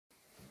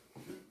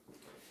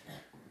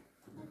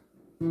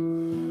This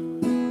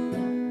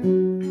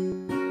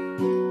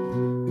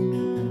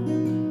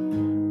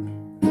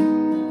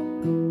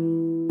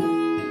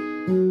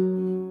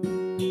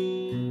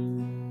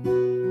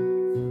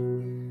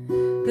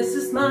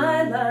is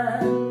my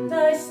land,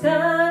 I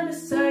stand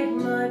beside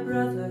my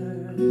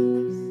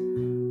brothers,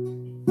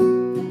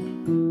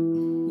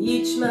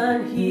 each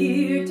man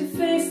here to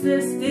face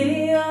this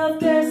day of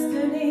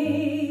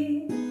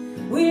destiny.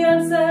 We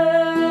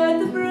answer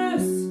the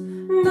bruise,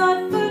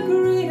 not for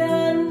greed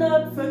and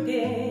not for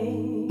gain.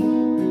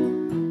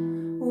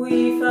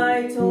 We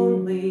fight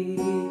only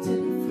to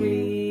be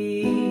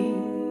free.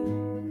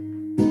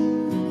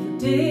 For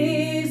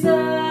days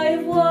I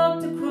have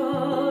walked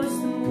across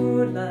the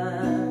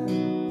moorlands,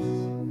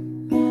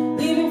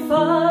 leaving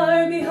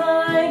far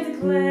behind the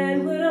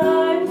glen where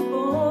I was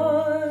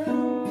born,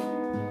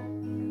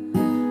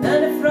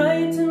 and a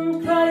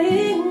frightened,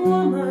 crying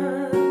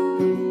woman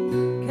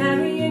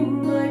carrying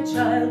my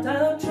child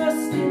out,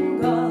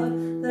 trusting God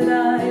that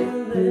I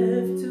will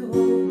live to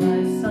hold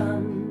my son.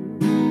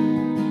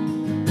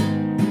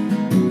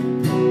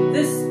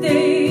 This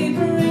day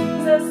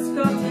brings a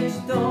Scottish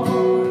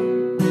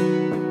dawn,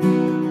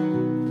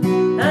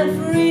 and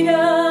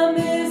freedom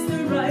is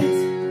the right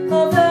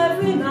of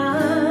every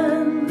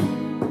man.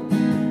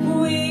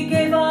 We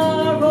gave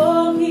our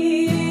all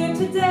here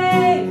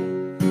today,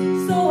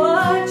 so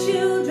our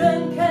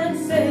children can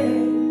say,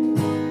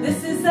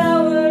 this is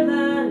our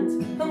land,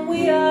 and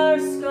we are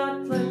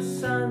Scotland's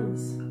sons.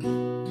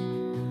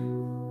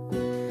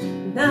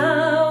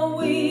 Now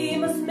we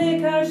must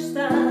make our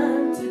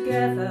stand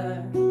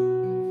together.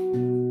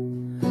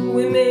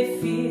 We may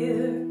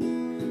fear,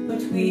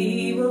 but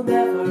we will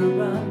never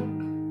run.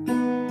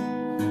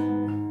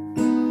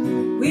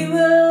 We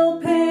will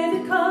pay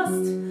the cost,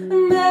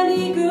 and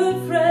many good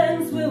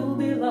friends will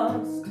be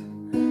lost,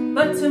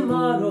 but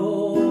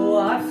tomorrow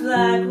our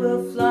flag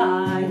will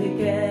fly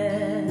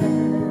again.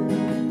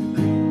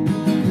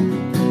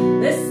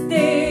 This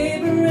day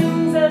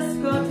brings a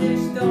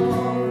Scottish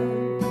dawn,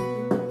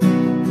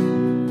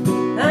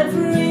 and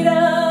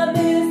freedom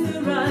is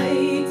the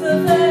right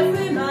of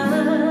every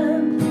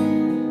man.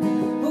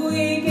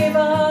 We give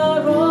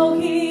our all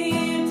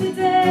here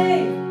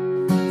today,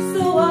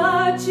 so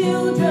our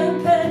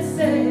children can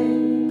say,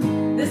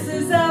 this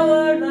is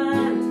our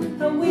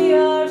land, and we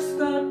are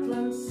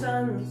Scotland's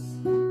sons.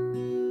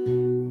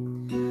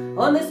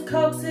 On this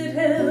Coxed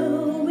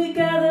hill we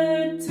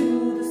gathered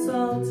to the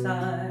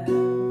Saltire.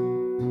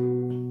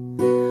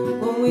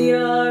 When we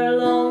are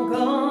long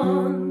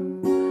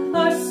gone,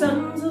 our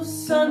sons of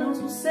sons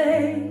will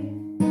say,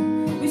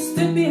 we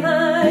stood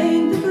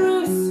behind the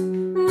bruise,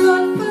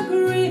 not for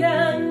greed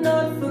and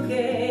not for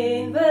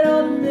gain, but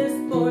on this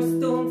poor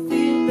stone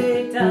field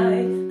they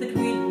died that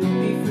we'd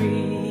be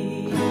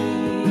free.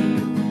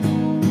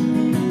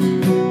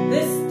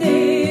 This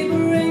day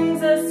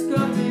brings a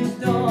Scottish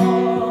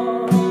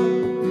dawn,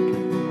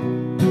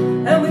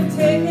 and we've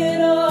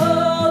taken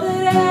all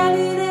that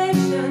any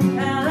nation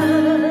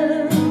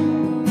can.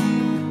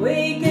 We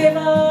give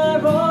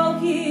our all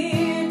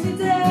here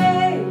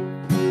today,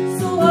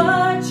 so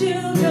our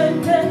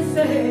children can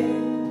say,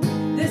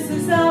 this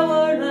is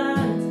our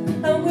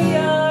land, and we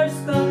are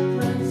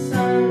Scotland's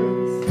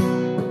sons.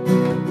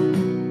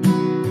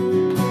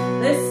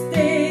 This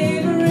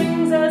day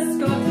brings a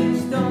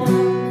Scottish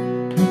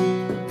dawn,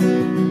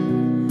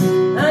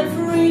 and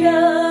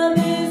freedom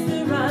is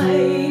the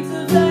right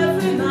of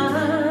every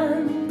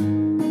man.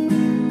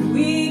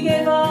 We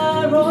give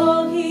our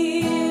all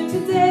here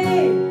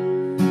today,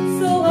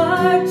 so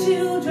our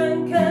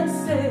children can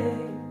say,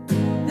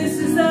 this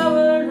is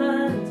our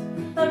land,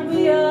 and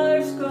we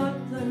are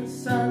Scotland's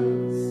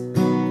sons.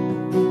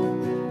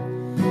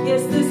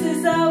 Yes, this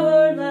is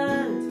our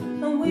land,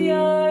 and we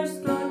are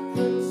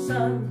Scotland's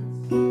sons.